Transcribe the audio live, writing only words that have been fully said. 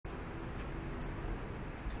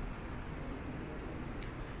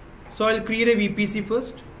So I'll create a VPC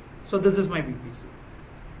first. So this is my VPC.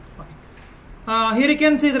 Okay. Here you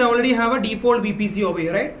can see that I already have a default VPC over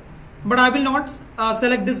here, right? But I will not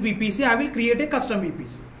select this VPC. I will create a custom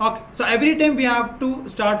VPC. Okay. So every time we have to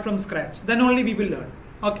start from scratch. Then only we will learn.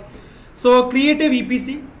 Okay. So create a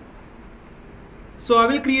VPC. So I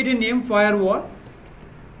will create a name firewall.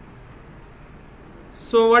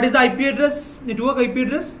 So what is the IP address? Network IP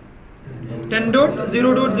address?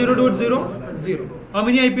 10.0.0.0.0. How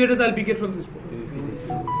many IP address I'll pick it from this port?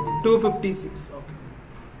 256. Okay.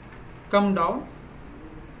 Come down.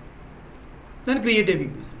 Then create a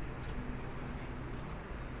VPC.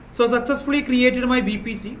 So successfully created my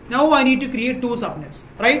VPC. Now I need to create two subnets,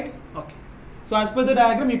 right? Okay. So as per the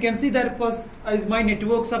diagram, you can see that first is my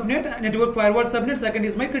network subnet, network firewall subnet. Second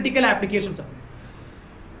is my critical application subnet.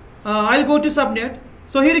 I'll go to subnet.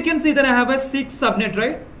 So here you can see that I have a 6 subnet,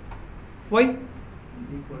 right? Why?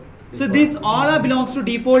 Default. So this all belongs to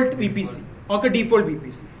default VPC. Okay, default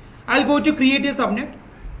VPC. I'll go to create a subnet.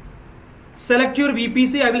 Select your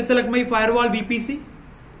VPC. I will select my firewall VPC.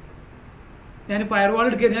 Firewall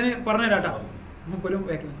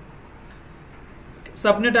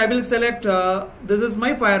subnet. I will select. This is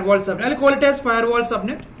my firewall subnet. I'll call it as firewall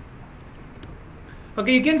subnet.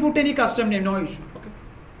 Okay, you can put any custom name, no issue.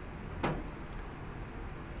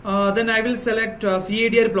 Then I will select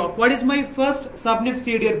CADR block. What is my first subnet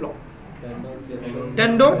CADR block?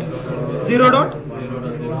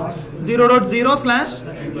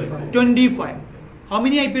 10.0.0.0/25. How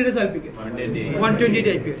many IP address I'll pick? 128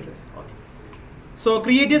 IP address. Okay. So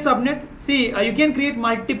create a subnet. See, you can create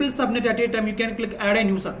multiple subnet at a time. You can click add a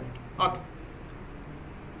new subnet. Okay.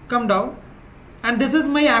 Come down, and this is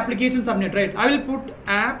my application subnet, right? I will put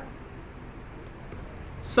app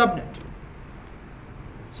subnet.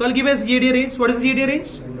 So I'll give a CAD range. What is CAD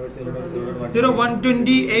range?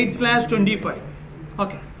 128/25.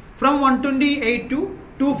 Okay. From 128 to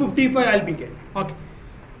 255 I'll begin. Okay.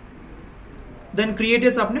 Then create a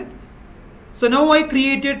subnet. So now I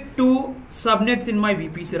created 2 subnets in my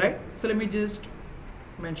VPC, right? So let me just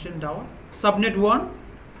mention down subnet 1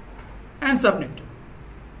 and subnet 2.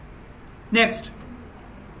 Next.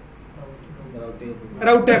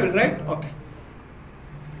 Route table, right? Okay.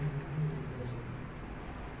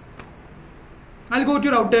 I'll go to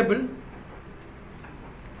route table.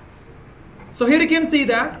 So here you can see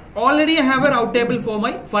that already I have a route table for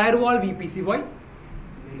my firewall VPC. Why?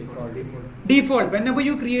 Default. Whenever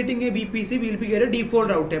you're creating a VPC, we will be get a default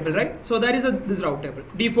route table, right? So that is this route table,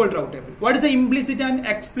 default route table. What is the implicit and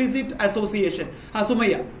explicit association?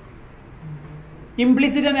 Asumaya.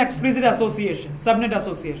 Implicit and explicit association, subnet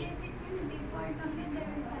association.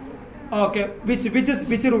 Okay, which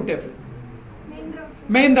route table?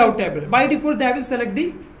 Main route table. By default, they will select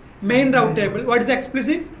the main route table. What is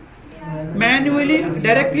explicit? Manually,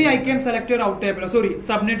 directly, I can select your route table. Sorry,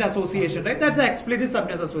 subnet association, right? That's the explicit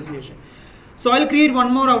subnet association. So I'll create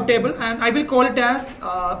one more route table, and I will call it as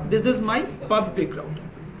this is my public route table.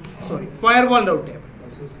 Sorry, firewall route table.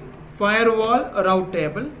 Firewall route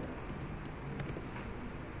table.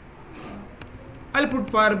 I'll put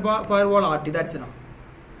firewall RT. That's enough.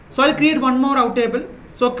 So I'll create one more route table.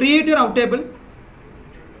 So create your route table.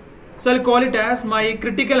 So I'll call it as my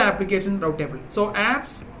critical application route table. So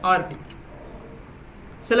apps RT.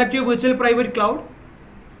 Select your virtual private cloud.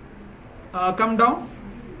 Come down.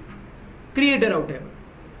 Create a route table.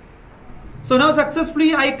 So now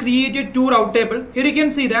successfully I created 2 route table. Here you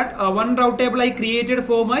can see that one route table I created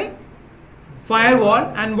for my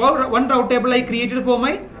firewall and one route table I created for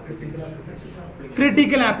my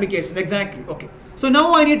critical application. Exactly. Okay. So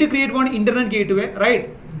now I need to create one internet gateway, right?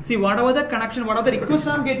 See, whatever the connection, whatever the request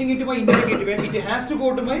I'm getting into my internet gateway, it has to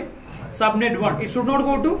go to my subnet 1. It should not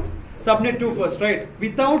go to subnet 2 first, right?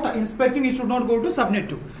 Without inspecting, it should not go to subnet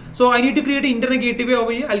 2. So I need to create an internet gateway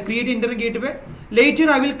over here. I'll create an internet gateway. Later,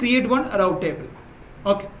 I will create one route table.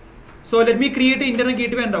 Okay. So let me create an internet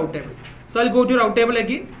gateway and route table. So I'll go to route table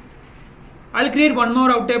again. I'll create one more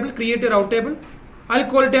route table. Create a route table. I'll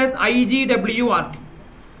call it as IGWRT.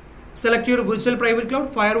 Select your virtual private cloud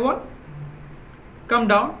firewall. Come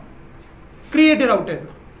down, create a route table.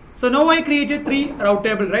 So now I created 3 route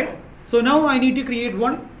table, right? So now I need to create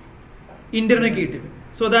one internet gateway.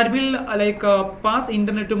 So that will pass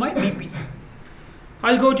internet to my VPC.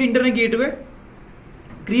 I'll go to internet gateway,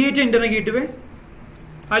 create an internet gateway.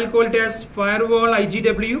 I'll call it as firewall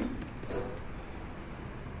IGW.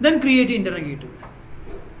 Then create an internet gateway.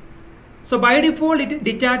 So by default it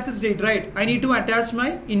detaches it, right? I need to attach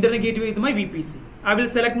my internet gateway with my VPC. I will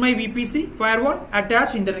select my VPC firewall,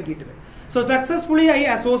 attach internet gateway. So successfully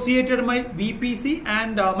I associated my VPC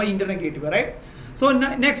and my internet gateway, right? So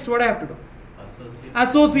next what I have to do?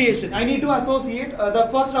 Association. I need to associate the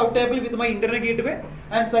first route table with my internet gateway,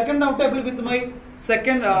 and second route table with my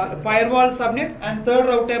second firewall subnet, and third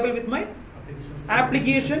route table with my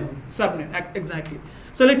application subnet. Exactly.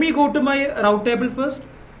 So let me go to my route table first.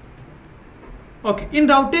 Okay, in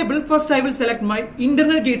route table, first I will select my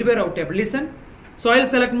internet gateway route table. Listen. So I'll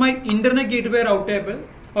select my internet gateway route table.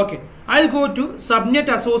 Okay, I'll go to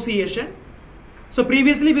subnet association. So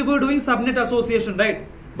previously we were doing subnet association, right?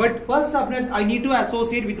 But first subnet I need to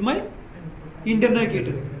associate with my internet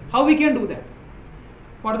gateway. How we can do that?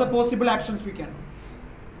 What are the possible actions we can do?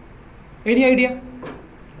 Any idea?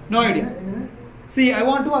 No idea. See, I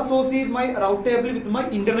want to associate my route table with my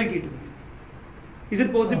internet gateway. Is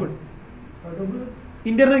it possible?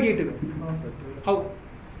 Internet gateway. How?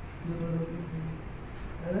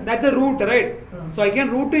 That's the route, right? So I can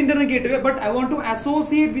route to internet gateway, but I want to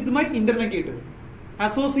associate with my internet gateway.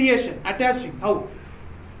 Association, attaching. How?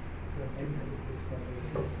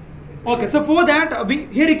 Okay, so for that,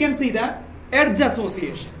 here you can see that edge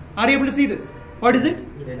association. Are you able to see this? What is it?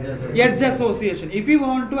 Edge association. If you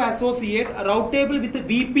want to associate a route table with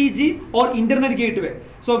VPG or internet gateway,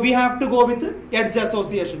 so we have to go with edge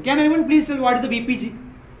association. Can anyone please tell what is the VPG?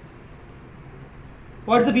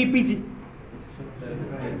 What is the VPG?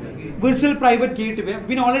 Virtual private gateway.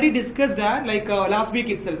 We already discussed that like last week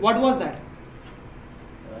itself. What was that?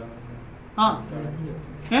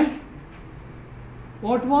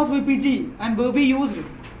 What was VPG and where we used it?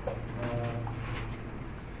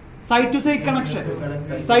 Site-to-site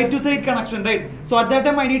connection. Site-to-site connection, right? So at that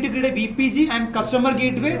time I need to create a VPG and customer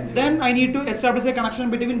gateway. Then I need to establish a connection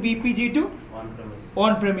between VPG to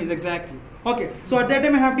on-premise. Exactly. Okay. So at that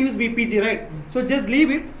time I have to use VPG, right? So just leave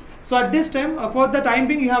it. So at this time, for the time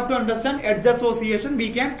being, you have to understand edge association.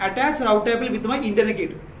 We can attach route table with my internet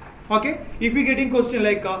gateway. Okay. If you getting question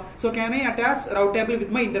like, so can I attach route table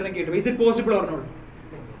with my internet gateway? Is it possible or not?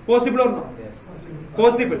 Possible or not? Yes.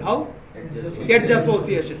 Possible. How? Edge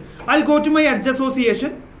association. I'll go to my edge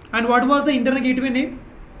association. And what was the internet gateway name?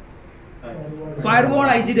 Firewall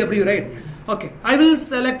IGW, right? Okay. I will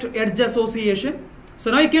select edge association.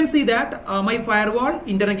 So now you can see that my firewall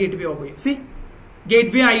internet gateway over here. See?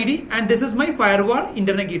 Gateway ID, and this is my firewall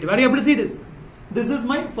internet gateway. Are you able to see this? This is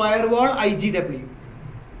my firewall IGW.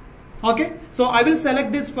 Okay. So I will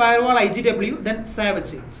select this firewall IGW, then save a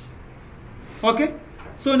change. Okay.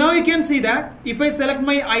 So now you can see that if I select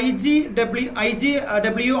my IGWRT,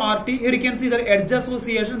 here you can see the edge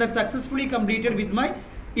association that successfully completed with my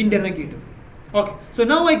internet gateway. Okay. So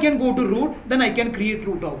now I can go to root, then I can create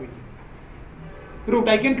root over here. Root,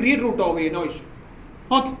 I can create root over here, no issue.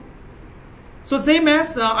 Okay. So same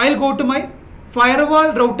as I'll go to my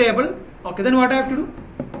firewall route table. Okay, then what I have to do?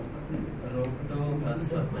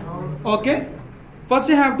 Okay.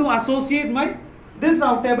 First I have to associate my this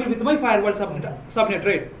route table with my firewall subnet,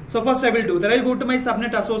 right? So first I will do that. I'll go to my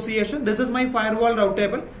subnet association. This is my firewall route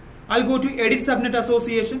table. I'll go to edit subnet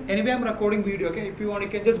association. Anyway, I'm recording video. Okay, if you want, you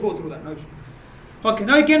can just go through that. No issue. Okay,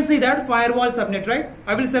 now you can see that firewall subnet, right?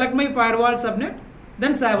 I will select my firewall subnet.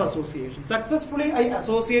 Then save association. Successfully I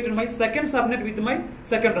associated my second subnet with my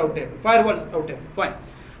second route table. Firewall route table. Fine.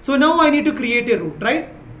 So now I need to create a route, right?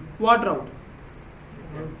 What route?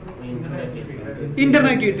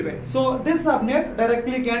 Internet gateway. So this subnet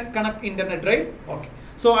directly can connect internet, right? Okay.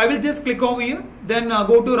 So I will just click over here. Then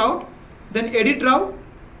go to route. Then edit route.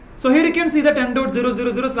 So here you can see the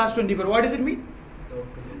 10.000/24. What does it mean?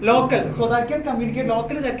 Local. So that can communicate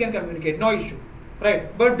locally. That can communicate. No issue.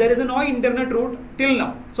 Right, but there is no internet route till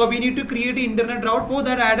now. So we need to create an internet route. For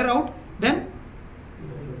that, add a route. Then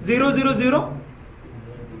 000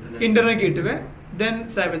 internet gateway. Then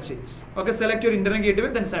save a change. Okay, select your internet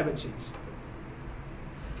gateway. Then save a change.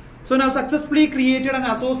 So now successfully created and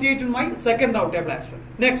associated my second route table as well.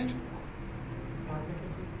 Next,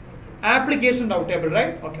 application route table.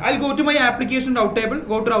 Right. Okay, I'll go to my application route table.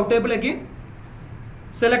 Go to route table again.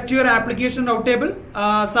 Select your application route table,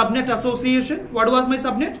 subnet association. What was my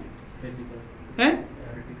subnet? Critical.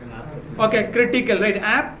 Okay, critical, right?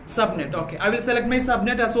 App subnet. Okay, I will select my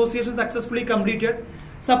subnet association successfully completed.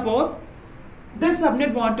 Suppose this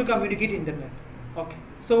subnet want to communicate internet. Okay,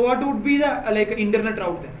 so what would be the like internet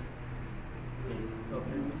route then?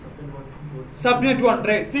 Subnet 1,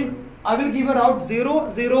 right? See, I will give a route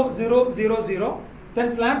 00000, then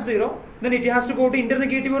 /0. Then it has to go to internet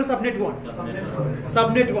gateway or subnet 1?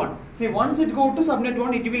 Subnet 1. See, once it go to subnet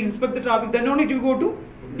 1, it will inspect the traffic. Then only it will go to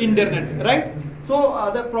internet, right?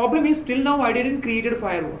 So the problem is till now I didn't create a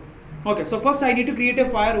firewall. Okay, so first I need to create a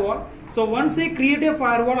firewall. So once I create a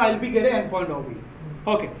firewall, I'll be get an endpoint over here.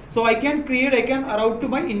 Okay, so I can route to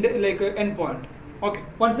my endpoint. Okay,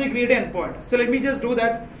 once I create an endpoint. So let me just do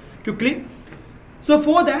that quickly. So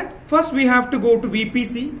for that, first we have to go to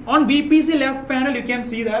VPC. On VPC left panel, you can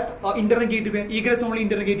see that internet gateway, egress only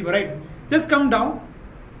internet gateway, right? Just come down.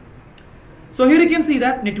 So here you can see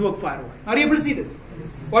that network firewall. Are you able to see this?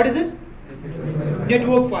 What is it?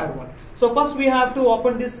 Network firewall. So first we have to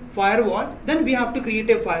open this firewall, then we have to create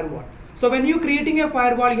a firewall. So when you creating a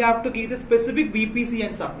firewall, you have to give the specific VPC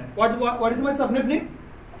and subnet. What is my subnet name?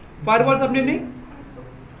 Firewall subnet name?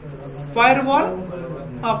 Firewall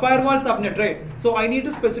subnet, right? So I need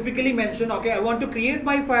to specifically mention, okay, I want to create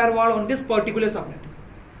my firewall on this particular subnet.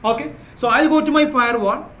 Okay, so I'll go to my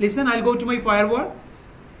firewall. Listen, I'll go to my firewall.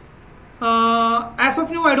 As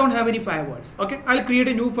of now, I don't have any firewalls. Okay, I'll create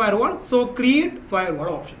a new firewall. So create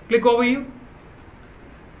firewall option. Click over here.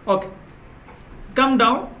 Okay, come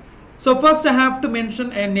down. So first I have to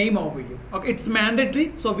mention a name over here. Okay, it's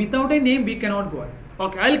mandatory. So without a name, we cannot go ahead.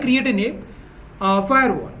 Okay, I'll create a name.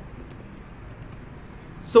 Firewall.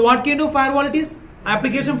 So what kind of firewall it is?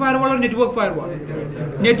 Application firewall or network firewall?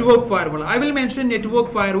 Network firewall. I will mention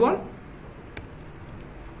network firewall.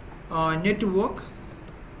 Network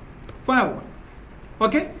firewall.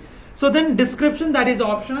 Okay. So then description, that is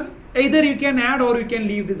optional. Either you can add or you can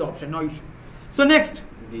leave this option. No issue. So next,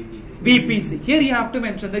 VPC. Here you have to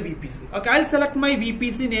mention the VPC. Okay. I'll select my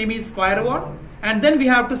VPC name is firewall, and then we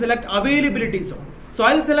have to select availability zone. So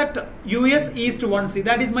I'll select US East 1C.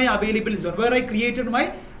 That is my available zone where I created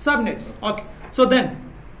my subnets. Okay. So then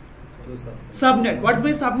subnet. What's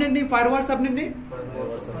my subnet name? Firewall subnet name?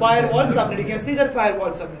 Firewall subnet. You can see that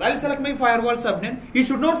firewall subnet. I'll select my firewall subnet. You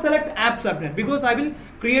should not select app subnet because I will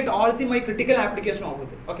create all my critical application over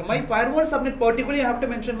there. Okay. My firewall subnet particularly I have to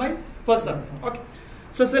mention my first subnet. Okay.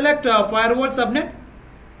 So select firewall subnet.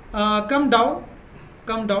 Come down.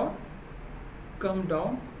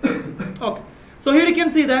 Okay. So here you can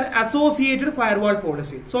see that associated firewall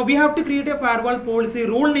policy. So we have to create a firewall policy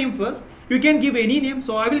rule name first. You can give any name.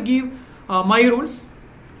 So I will give my rules.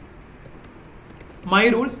 My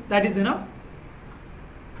rules. That is enough.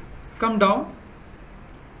 Come down.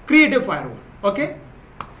 Create a firewall. Okay.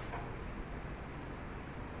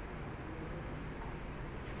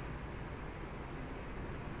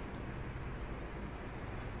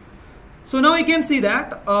 So now you can see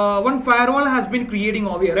that one firewall has been creating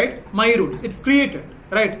over here, right? My rules. It's created,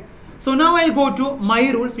 right? So now I'll go to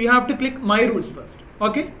my rules. You have to click my rules first.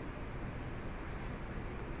 Okay.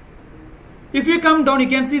 If you come down, you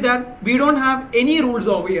can see that we don't have any rules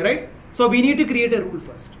over here, right? So we need to create a rule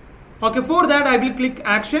first. Okay. For that, I will click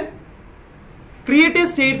action. Create a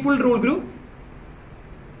stateful rule group.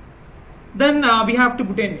 Then we have to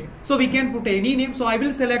put a name. So we can put any name. So I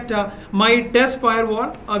will select my test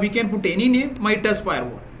firewall. We can put any name, my test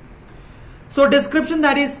firewall. So description,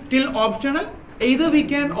 that is still optional. Either we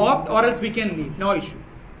can opt or else we can leave. No issue.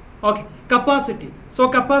 Okay. Capacity. So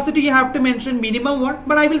capacity you have to mention minimum one,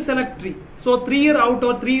 but I will select 3. So 3 route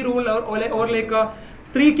or 3 rule or like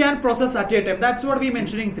 3 can process at a time. That's what we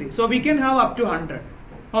mentioning 3. So we can have up to 100.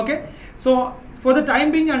 Okay. So for the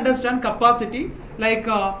time being, understand capacity like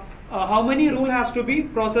how many rule has to be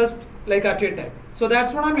processed like at a time. So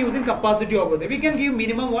that's what I'm using capacity over there. We can give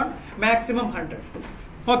minimum 1, maximum 100.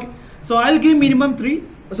 Okay. So I'll give minimum 3.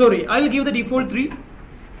 Sorry, I'll give the default 3.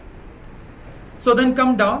 So then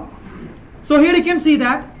come down. So here you can see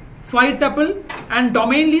that 5 tuple and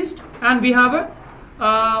domain list, and we have a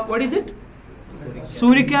what is it?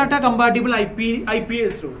 Suricata compatible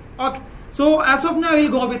IPS rule. Okay. So as of now, I will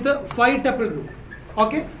go with the 5 tuple rule.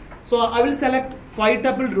 Okay. So I will select 5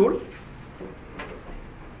 tuple rule.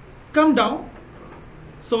 Come down.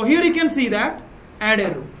 So here you can see that add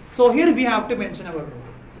a rule. So here we have to mention our rule.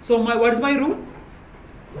 So what is my rule?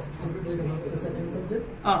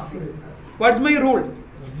 What's my rule?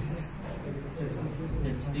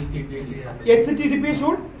 HTTP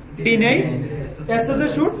should deny,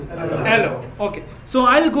 SSH should allow. Okay. So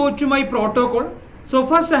I'll go to my protocol. So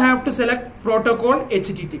first I have to select protocol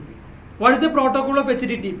HTTP. What is the protocol of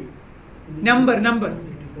HTTP? Number.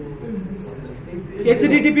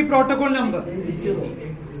 HTTP protocol number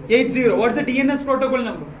 80. What's the DNS protocol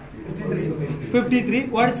number? 53.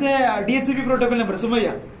 What's the DHCP protocol number?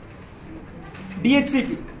 Sumaya.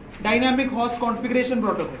 DHCP, Dynamic Host Configuration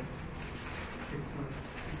Protocol.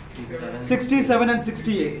 67 and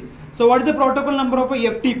 68. So what is the protocol number of a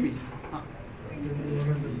FTP?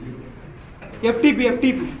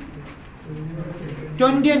 FTP.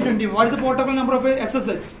 20 and 20. What is the protocol number of a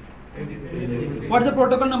SSH? What is the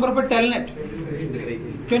protocol number of a telnet?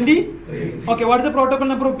 20? Okay, what is the protocol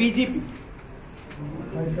number of BGP?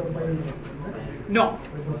 No.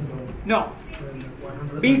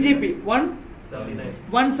 BGP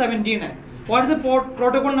 179. What is the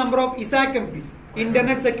protocol number of ISAC MP?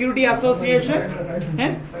 Internet Security Association?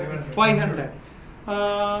 500.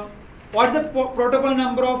 What's the protocol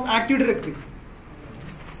number of Active Directory?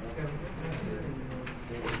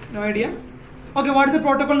 No idea? Okay, what is the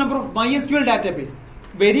protocol number of MySQL database?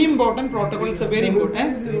 Very important protocol, it's a very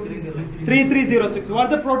important. 3306. What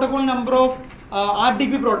is the protocol number of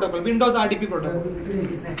RDP protocol, Windows RDP protocol?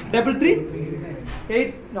 333?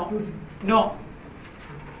 8? No. No.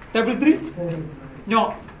 333?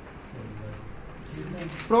 No.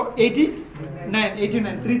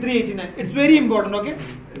 89? 3389. It's very important, okay?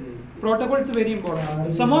 Protocol is very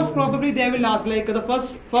important. So most probably they will ask, like the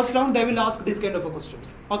first round they will ask this kind of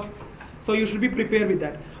questions. Okay. So you should be prepared with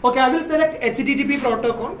that. Okay, I will select HTTP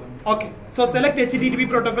protocol. Okay. So select HTTP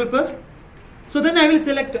protocol first. So then I will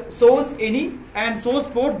select source any and source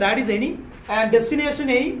port, that is any, and destination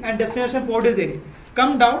any and destination port is any.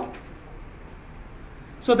 Come down.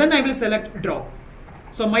 So then I will select drop.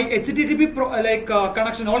 So my HTTP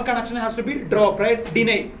connection, all connection has to be drop, right?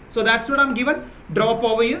 Deny. So that's what I'm given. Drop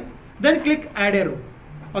over here. Then click add a rule.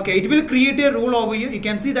 Okay, it will create a rule over here. You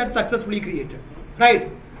can see that successfully created, right?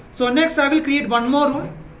 So next I will create one more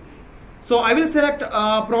rule. So I will select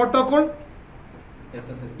protocol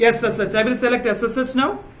SSH. I will select SSH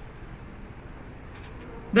now.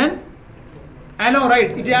 Then allow,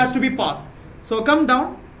 right? It has to be passed. So come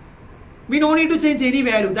down. We don't need to change any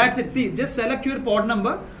value. That's it. See, just select your port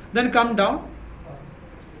number. Then come down.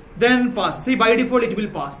 Then pass. See, by default it will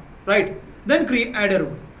pass, right? Then create add a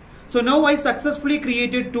rule. So now I successfully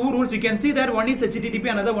created two rules. You can see that one is HTTP,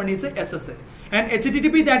 another one is SSH. And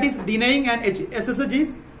HTTP, that is denying, and SSH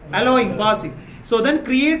is allowing, passing. So then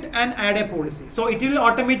create and add a policy. So it will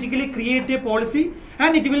automatically create a policy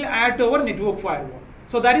and it will add to our network firewall.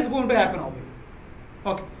 So that is going to happen over here.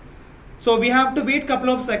 Okay. So we have to wait couple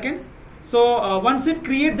of seconds. So once it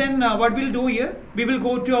create, then what we'll do here, we will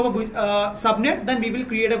go to our subnet, then we will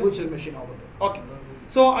create a virtual machine over there. Okay.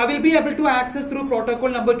 So I will be able to access through protocol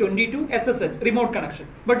number 22 SSH, remote connection.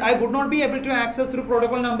 But I would not be able to access through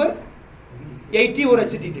protocol number 80 or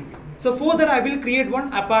HTTP. So for that I will create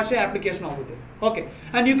one Apache application over there. Okay.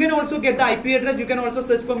 And you can also get the IP address. You can also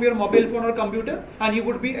search from your mobile phone or computer, and you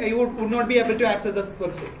would not be able to access the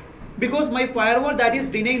website because my firewall, that is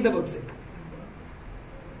denying the website.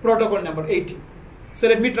 Protocol number 80. So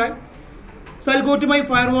let me try. So I'll go to my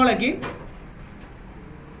firewall again.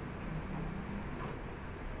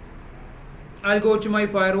 I'll go to my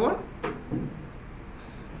firewall.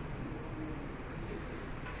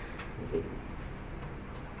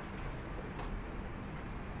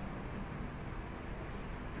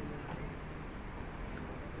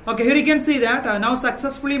 Okay, here you can see that now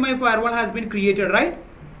successfully my firewall has been created, right?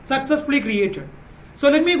 Successfully created. So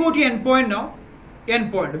let me go to endpoint now.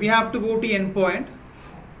 Endpoint. We have to go to endpoint.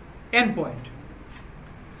 Endpoint.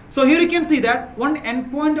 So here you can see that one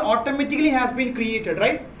endpoint automatically has been created,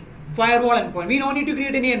 right? Firewall endpoint. We don't need to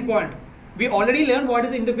create any endpoint. We already learned what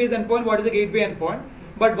is the interface endpoint, what is the gateway endpoint.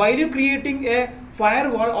 But while you're creating a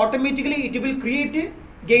firewall, automatically it will create a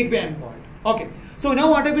gateway endpoint. Okay. So now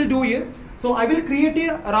what I will do here? So I will create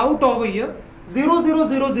a route over here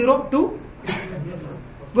 0000 to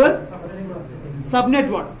where? Subnet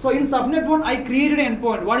 1. So in subnet 1 I created an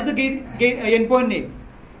endpoint. What is the endpoint name?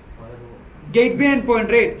 Gateway endpoint,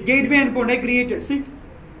 right? Gateway endpoint I created. See,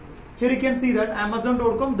 here you can see that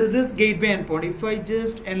Amazon.com, this is gateway endpoint. If I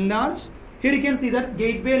just enlarge, here you can see that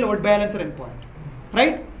gateway load balancer endpoint,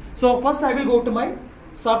 right? So first I will go to my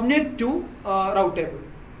subnet 2 route table.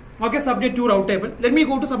 Okay, subnet 2 route table. Let me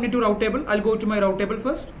go to subnet 2 route table. I'll go to my route table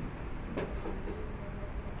first.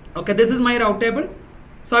 Okay, this is my route table.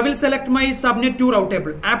 So I will select my subnet 2 route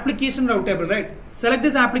table, application route table, right? Select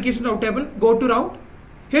this application route table, go to route.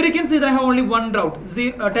 Here you can see that I have only one route,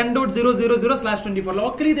 10.000/24.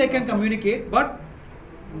 Locally they can communicate, but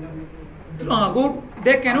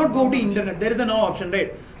they cannot go to internet. There is a no option,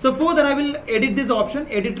 right? So for that I will edit this option,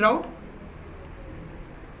 edit route.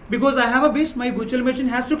 Because I have a wish, my virtual machine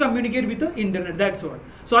has to communicate with the internet, that's all.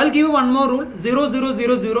 So I'll give one more rule,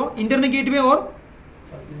 0000, internet gateway or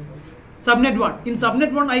subnet 1. In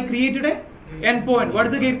subnet 1 I created a endpoint. What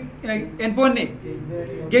is the endpoint name?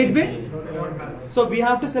 Gateway. So we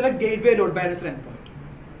have to select gateway load balancer endpoint.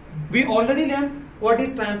 We already learned what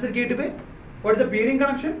is transit gateway, what is the peering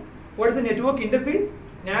connection, what is the network interface,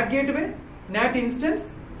 NAT gateway, NAT instance,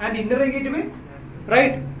 and internet gateway,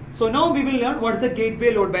 right? So now we will learn what is a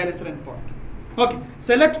gateway load balancer endpoint. Okay,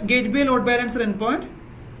 select gateway load balancer endpoint,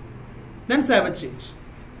 then save and change.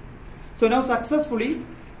 So now successfully,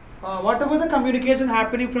 whatever the communication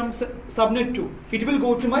happening from subnet 2, it will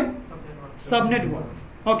go to my subnet 1.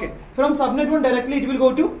 Okay, from subnet 1 directly it will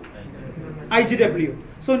go to IGW.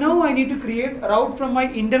 So now I need to create a route from my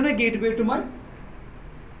internet gateway to my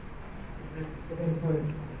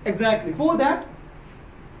endpoint. exactly. For that,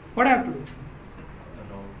 what I have to do?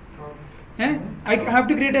 I have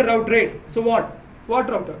to create a route, right? So what? What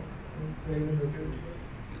router?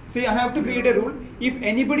 See, I have to create a rule. If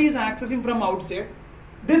anybody is accessing from outside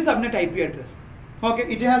this subnet IP address,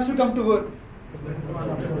 okay, it has to come to where?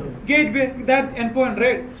 Gateway, that endpoint,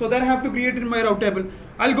 right? So that I have to create in my route table.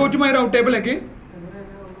 I'll go to my route table again.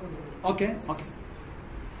 Okay.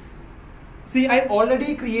 See, I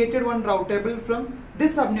already created one route table from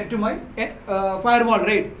this subnet to my firewall,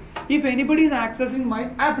 right? If anybody is accessing my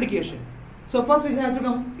application, so first it has to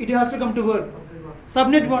come to where?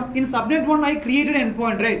 Subnet 1. In subnet 1, I created an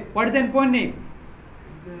endpoint, right? What is the endpoint name?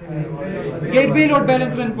 Gateway load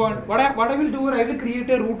balancer endpoint. What I will do, I will create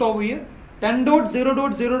a route over here.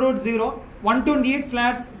 10.0.0.0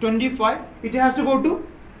 128/25. It has to go to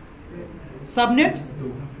subnet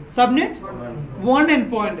 1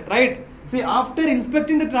 endpoint, right? See, after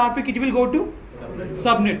inspecting the traffic, it will go to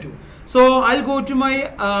subnet 2. So I'll go to my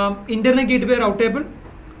internet gateway route table.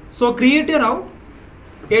 So create a route,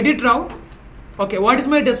 edit route. Okay, what is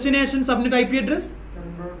my destination subnet IP address?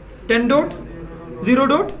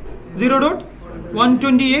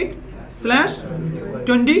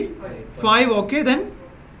 10.0.0.128/25. Okay, then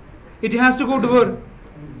it has to go to where?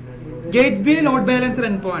 Gateway load balancer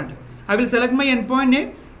endpoint. I will select my endpoint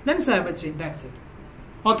name, then save a change. That's it.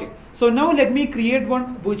 Okay, so now let me create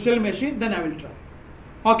one virtual machine, then I will try.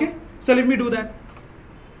 Okay, so let me do that.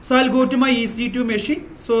 So I'll go to my EC2 machine.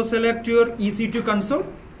 So select your EC2 console,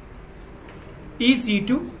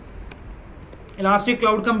 EC2, Elastic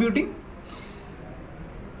Cloud Computing.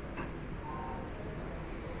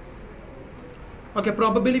 Okay,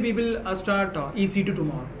 probably we will start EC2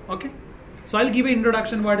 tomorrow. Okay, so I'll give an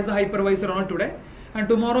introduction what is the hypervisor on today, and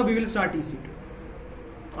tomorrow we will start EC2.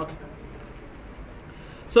 Okay,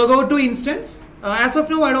 so go to instance. As of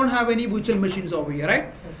now, I don't have any virtual machines over here,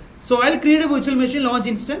 right? So I'll create a virtual machine launch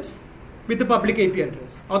instance with the public IP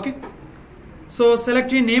address. Okay, so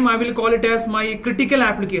select your name. I will call it as my critical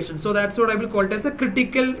application. So that's what I will call it as a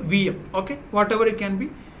critical VM. Okay, whatever it can be.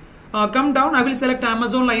 Come down. I will select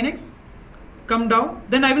Amazon Linux. Come down.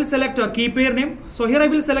 Then I will select a key pair name. So here I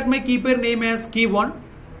will select my key pair name as key1.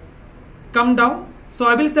 Come down. So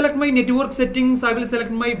I will select my network settings. I will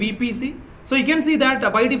select my VPC. So you can see that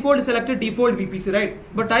by default selected default VPC, right?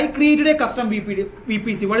 But I created a custom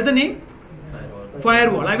VPC. What is the name?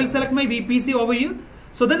 Firewall. I will select my VPC over here.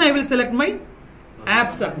 So then I will select my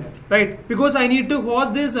app subnet, right? Because I need to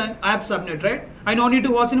host this app subnet, right? I don't need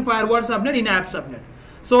to host in firewall subnet, in app subnet.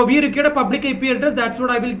 So we require a public IP address. That's what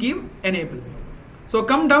I will give enable. So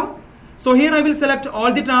come down. So here I will select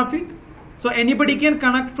all the traffic. So anybody can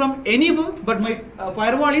connect from anywhere, but my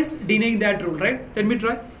firewall is denying that rule, right? Let me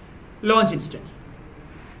try. Launch instance.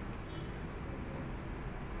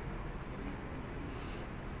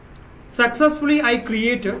 Successfully I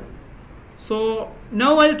created. So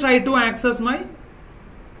now I'll try to access my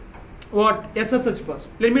SSH first.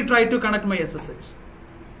 Let me try to connect my SSH.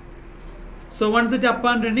 So once it's up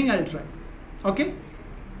and running, I'll try. Okay.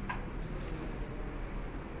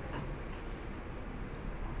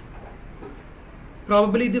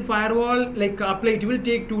 Probably the firewall apply, it will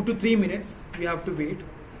take 2 to 3 minutes. We have to wait.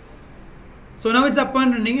 So now it's up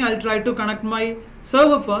and running. I'll try to connect my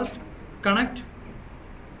server first. Connect.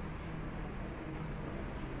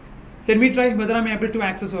 Let me try whether I'm able to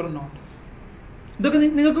access or not. Okay,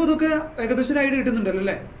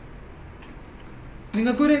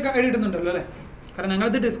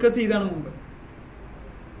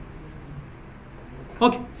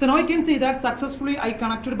 so now I can see that successfully I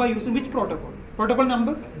connected by using which protocol? Protocol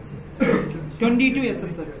number 22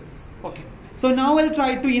 SSH. Okay. So now I'll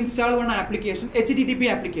try to install one application, HTTP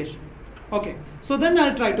application. Okay. So then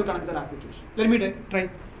I'll try to connect that application. Let me try.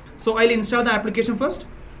 So I'll install the application first.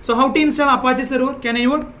 So how to install Apache server? Can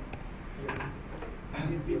anyone?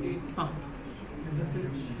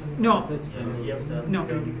 No. No.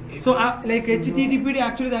 So like HTTP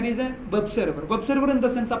actually that is a web server. Web server in the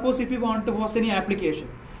sense, suppose if we want to host any application.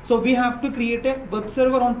 So we have to create a web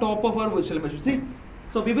server on top of our virtual machine. See?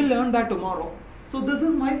 So we will learn that tomorrow. So this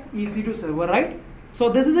is my EC2 server, right? So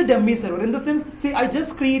this is a dummy server. In the sense, see, I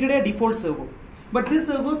just created a default server. But this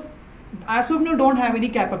server, as of now, don't have any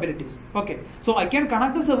capabilities. Okay. So I can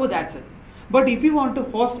connect the server, that's it. But if you want to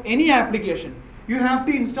host any application, you have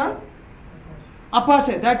to install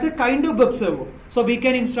Apache. That's a kind of web server. So we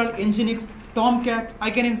can install Nginx, Tomcat. I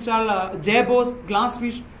can install JBoss,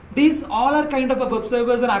 Glassfish. These all are kind of a web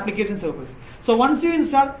servers or application servers. So once you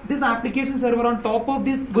install this application server on top of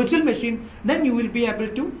this virtual machine, then you will be able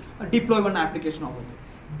to deploy one application over there.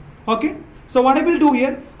 Okay. So what I will do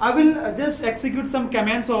here, I will just execute some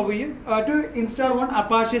commands over here to install one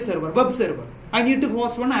Apache server, web server. I need to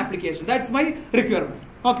host one application. That's my requirement.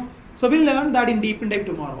 Okay. So we'll learn that in deep dive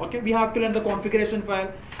tomorrow. Okay. We have to learn the configuration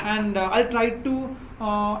file, and I'll try to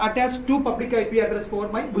attach two public IP address for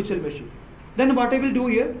my virtual machine. Then what I will do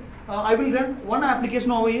here, I will run one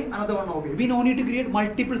application over here, another one over here. We no need to create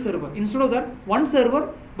multiple server. Instead of that, one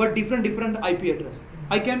server but different IP address.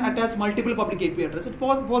 I can attach multiple public IP address. It's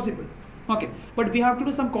possible. Okay, but we have to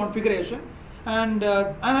do some configuration, and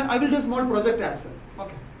I will do a small project as well.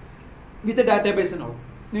 Okay, with the database and all.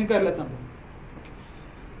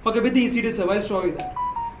 Okay, with the EC2 server, I'll show you that.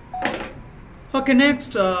 Okay,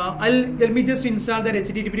 next, let me just install that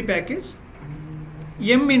HTTP package.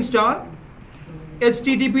 Yum install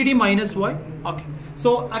HTTPD -y. Okay,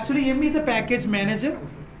 so actually yum is a package manager.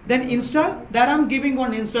 Then install, there I'm giving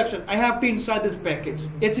one instruction. I have to install this package.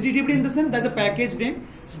 HTTPD in the sense that's the package name,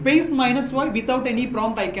 space -y without any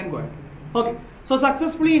prompt I can go ahead. Okay, so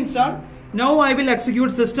successfully installed. Now I will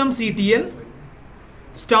execute systemctl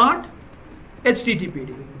start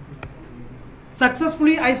HTTPD.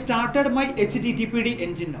 Successfully I started my HTTPD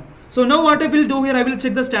engine now. So now what I will do here, I will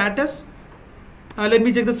check the status. Let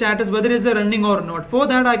me check the status whether it is running or not. For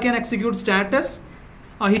that I can execute status,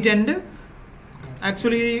 hit enter.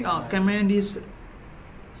 Actually command is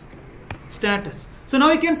status. So now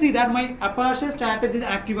you can see that my Apache status is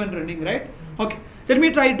active and running, right? Okay, let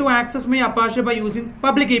me try to access my Apache by using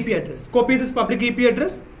public IP address. Copy this public IP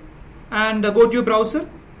address and go to your browser.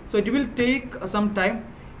 So it will take some time.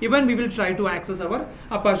 Even we will try to access our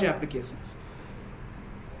Apache applications.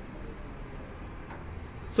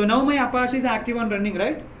 So now my Apache is active and running,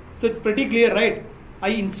 right? So it's pretty clear, right? I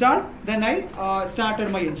installed, then I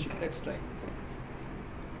started my engine. Let's try.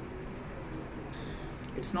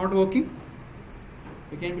 It's not working.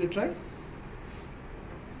 Again we'll try.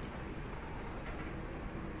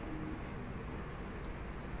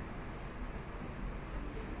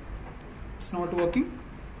 It's not working.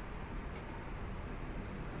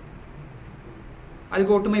 I'll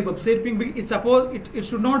go to my website ping. It's suppose it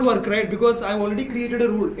should not work, right? Because I've already created a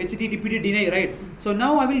rule HTTPD deny, right? So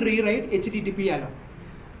now I will rewrite HTTP allow.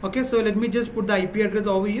 Okay, so let me just put the IP address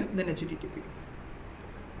over here, then HTTP.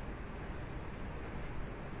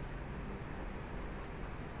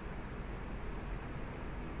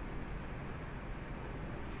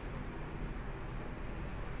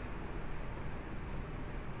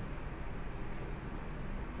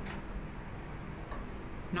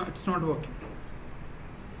 No, it's not working.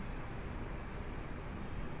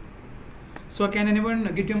 So can anyone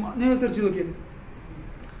get your no search again?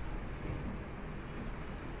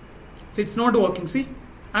 So it's not working. See,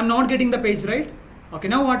 I'm not getting the page, right? Okay,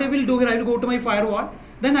 now what I will do here, I will go to my firewall,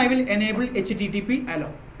 then I will enable HTTP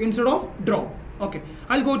allow instead of drop. Okay,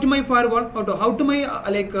 I'll go to my firewall. How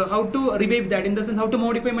to revive that, in the sense how to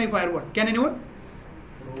modify my firewall. Can anyone?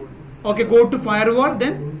 Okay, go to firewall,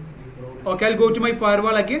 then okay, I'll go to my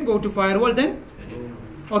firewall again. Go to firewall, then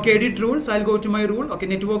okay, edit rules. I'll go to my rule. Okay,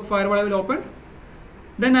 network firewall I will open.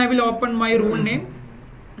 Then I will open my rule name.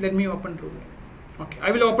 Let me open rule name. Okay,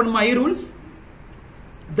 I will open my rules.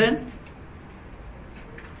 Then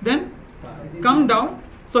come down.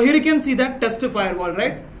 So here you can see that test firewall,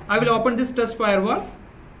 right? I will open this test firewall.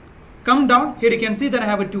 Come down. Here you can see that I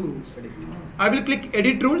have two rules. I will click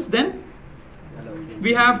edit rules. Then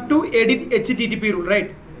we have to edit HTTP rule,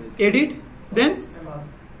 right? Edit. Then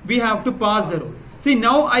we have to pass the rule. See,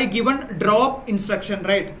 now I given drop instruction,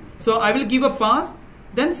 right? So I will give a pass,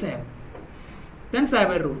 then save. Then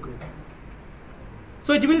save a rule.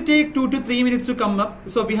 So it will take 2 to 3 minutes to come up.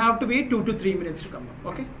 So we have to wait 2 to 3 minutes to come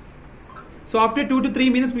up. Okay. So after 2 to 3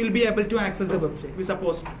 minutes, we will be able to access the website. We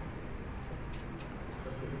supposed to.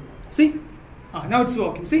 See, now it's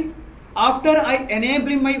working. See, after I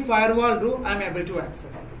enabling my firewall rule, I am able to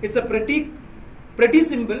access. It's a pretty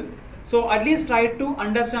simple. So at least try to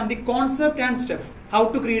understand the concept and steps how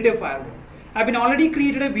to create a firewall. I've been already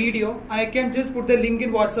created a video. I can just put the link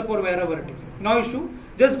in WhatsApp or wherever it is. No issue.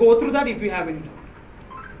 Just go through that if you have any doubt.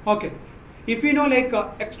 Okay. If you know like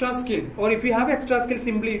extra skill, or if you have extra skill,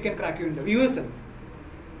 simply you can crack your interview yourself.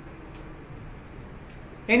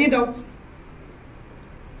 Any doubts?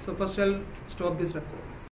 So first I'll stop this record.